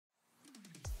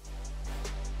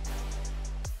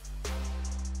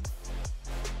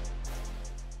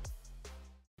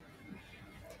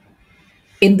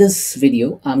In this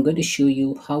video, I'm going to show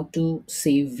you how to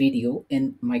save video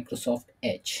in Microsoft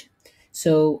Edge.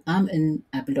 So I'm in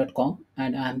apple.com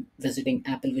and I'm visiting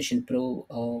Apple Vision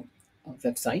Pro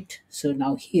website. So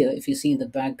now here, if you see in the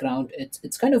background,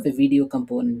 it's kind of a video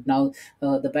component. Now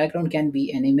the background can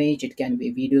be an image, it can be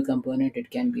a video component, it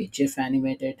can be a GIF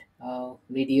animated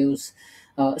videos.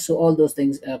 So all those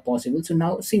things are possible. So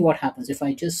now see what happens if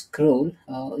I just scroll.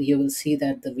 You will see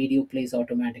that the video plays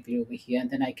automatically over here, and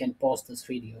then I can pause this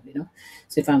video.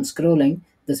 So if I'm scrolling,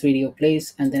 this video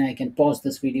plays, and then I can pause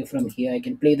this video from here. I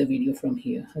can play the video from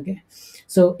here. Okay.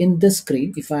 So in this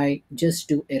screen, if I just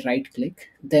do a right click,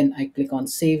 then I click on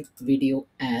Save Video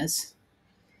As,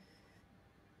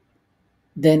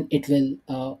 then it will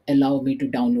allow me to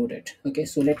download it. Okay.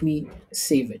 So let me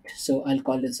save it. So I'll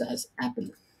call this as Apple.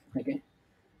 Okay.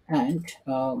 And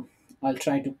I'll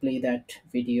try to play that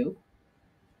video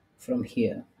from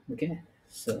here. Okay,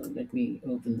 so let me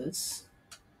open this.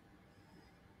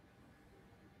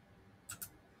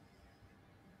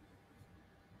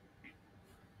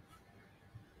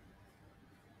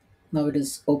 Now it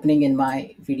is opening in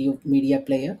my video media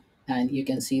player, and you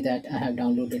can see that I have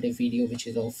downloaded a video which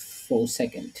is of 4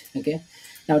 seconds. Okay,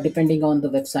 now depending on the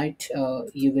website,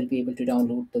 you will be able to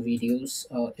download the videos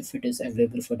if it is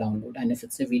available for download, and if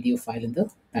it's a video file in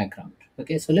the background.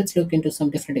 Okay, so let's look into some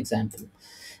different example.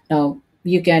 Now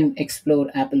you can explore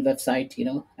Apple website,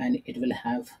 and it will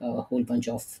have a whole bunch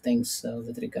of things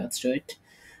with regards to it.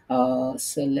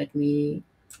 So let me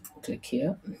click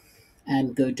here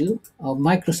and go to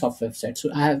Microsoft website.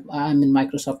 So I'm in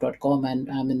Microsoft.com and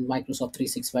I'm in Microsoft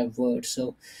 365 Word.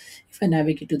 So if I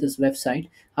navigate to this website,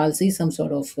 I'll see some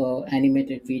sort of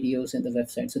animated videos in the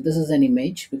website. So this is an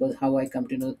image, because how I come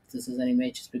to know this is an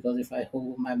image is because if I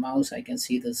hover my mouse, I can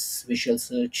see this visual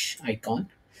search icon.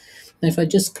 Now if I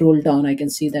just scroll down, I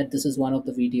can see that this is one of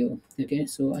the video. Okay,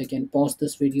 so I can pause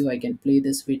this video, I can play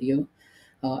this video,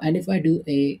 and if I do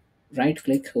a right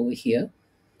click over here,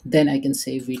 then I can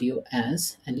save video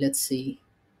as, and let's see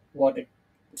what it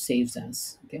saves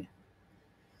as. Okay,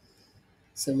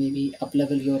 so maybe up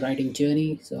level your writing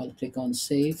journey. So I'll click on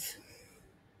save,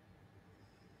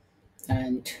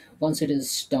 and once it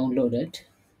is downloaded,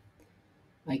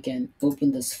 I can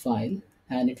open this file,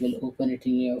 and it will open it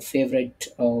in your favorite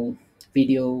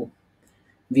video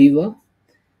viewer.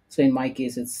 So in my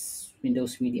case, it's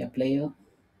Windows Media Player.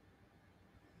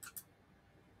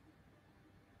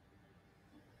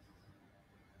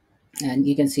 And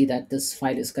you can see that this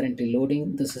file is currently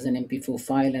loading. This is an MP4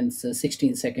 file, and it's a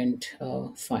 16-second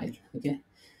file. Okay,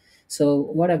 so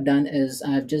what I've done is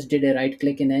I've just did a right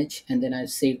click in Edge, and then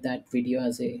I've saved that video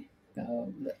as a uh,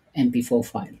 MP4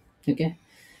 file. Okay,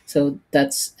 so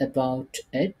that's about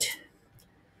it.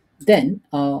 Then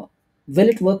will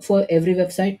it work for every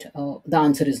website? The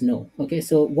answer is no. Okay,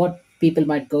 so what people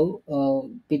might go to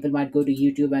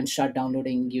YouTube and start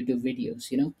downloading YouTube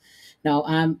videos. Now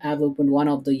I've opened one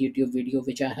of the YouTube video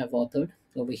which I have authored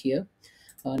over here.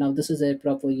 Now this is a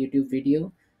proper YouTube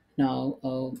video. Now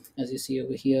as you see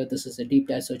over here, this is a deep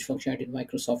dive search functionality in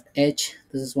Microsoft Edge.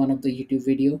 This is one of the YouTube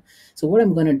video. So what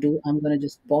I'm going to do, I'm going to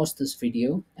just pause this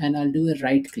video, and I'll do a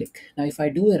right click. Now if I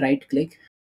do a right click,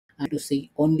 to see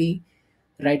only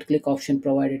right click option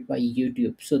provided by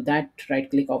YouTube. So that right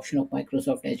click option of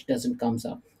Microsoft Edge doesn't comes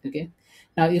up. Okay.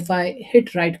 Now if I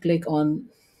hit right click on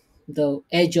the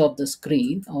edge of the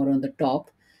screen or on the top,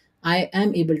 I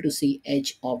am able to see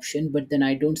Edge option, but then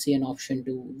I don't see an option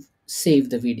to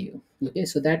save the video. Okay.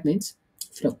 So that means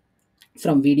from,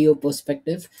 from video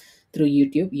perspective through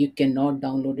YouTube, you cannot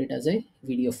download it as a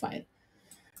video file.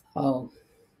 Uh,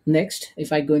 Next,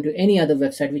 if I go into any other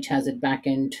website which has a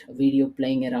backend video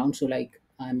playing around, so like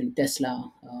I'm in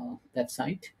Tesla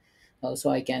website, so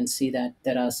I can see that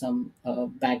there are some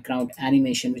background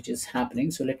animation which is happening.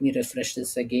 So let me refresh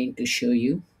this again to show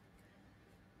you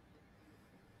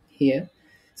here.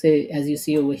 So as you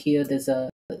see over here, there's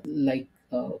a like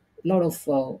a lot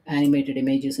of animated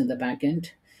images in the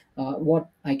backend. What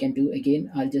I can do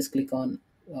again, I'll just click on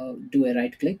do a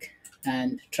right click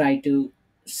and try to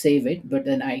save it, but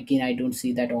then again I don't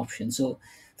see that option. So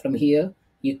from here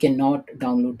you cannot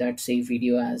download that save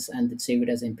video as and then save it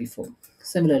as MP4.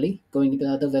 Similarly, going to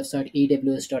the other website,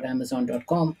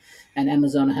 aws.amazon.com, and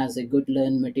Amazon has a good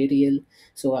learn material.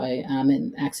 So I am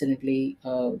in accidentally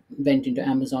went into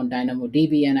Amazon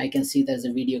DynamoDB, and I can see there's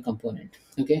a video component.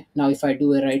 Okay, now if I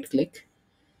do a right click,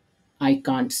 I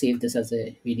can't save this as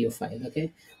a video file.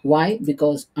 Okay, why?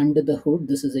 Because under the hood,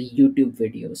 this is a YouTube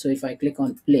video. So if I click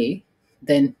on play,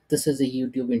 then this is a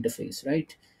YouTube interface,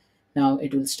 right? Now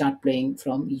it will start playing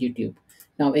from YouTube.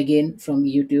 Now again from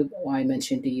YouTube, I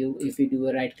mentioned to you, if you do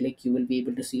a right click, you will be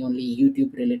able to see only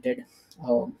YouTube related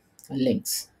uh,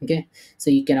 links. Okay, so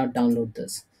you cannot download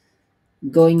this.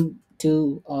 Going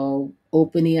to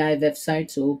OpenAI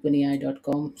website, so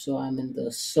openai.com. So I'm in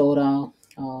the Sora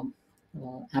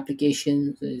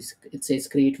application. So it says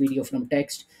create video from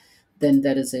text. Then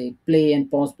there is a play and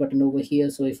pause button over here.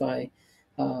 So if I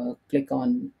click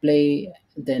on play,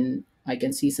 then I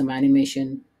can see some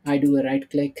animation. I do a right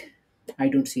click, I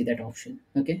don't see that option.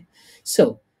 Okay,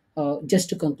 so just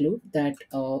to conclude that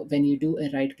when you do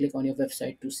a right click on your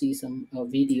website to see some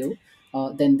video,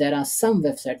 then there are some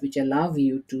websites which allow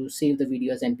you to save the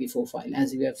video as MP4 file,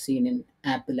 as you have seen in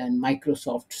Apple and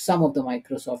Microsoft, some of the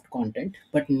Microsoft content,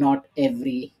 but not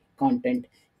every content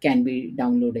can be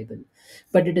downloadable.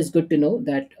 But it is good to know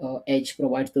that Edge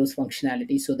provides those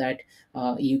functionalities so that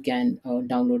you can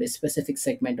download a specific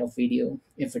segment of video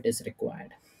if it is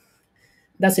required.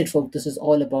 That's it, folks. This is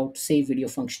all about save video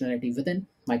functionality within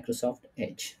Microsoft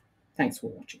Edge. Thanks for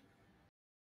watching.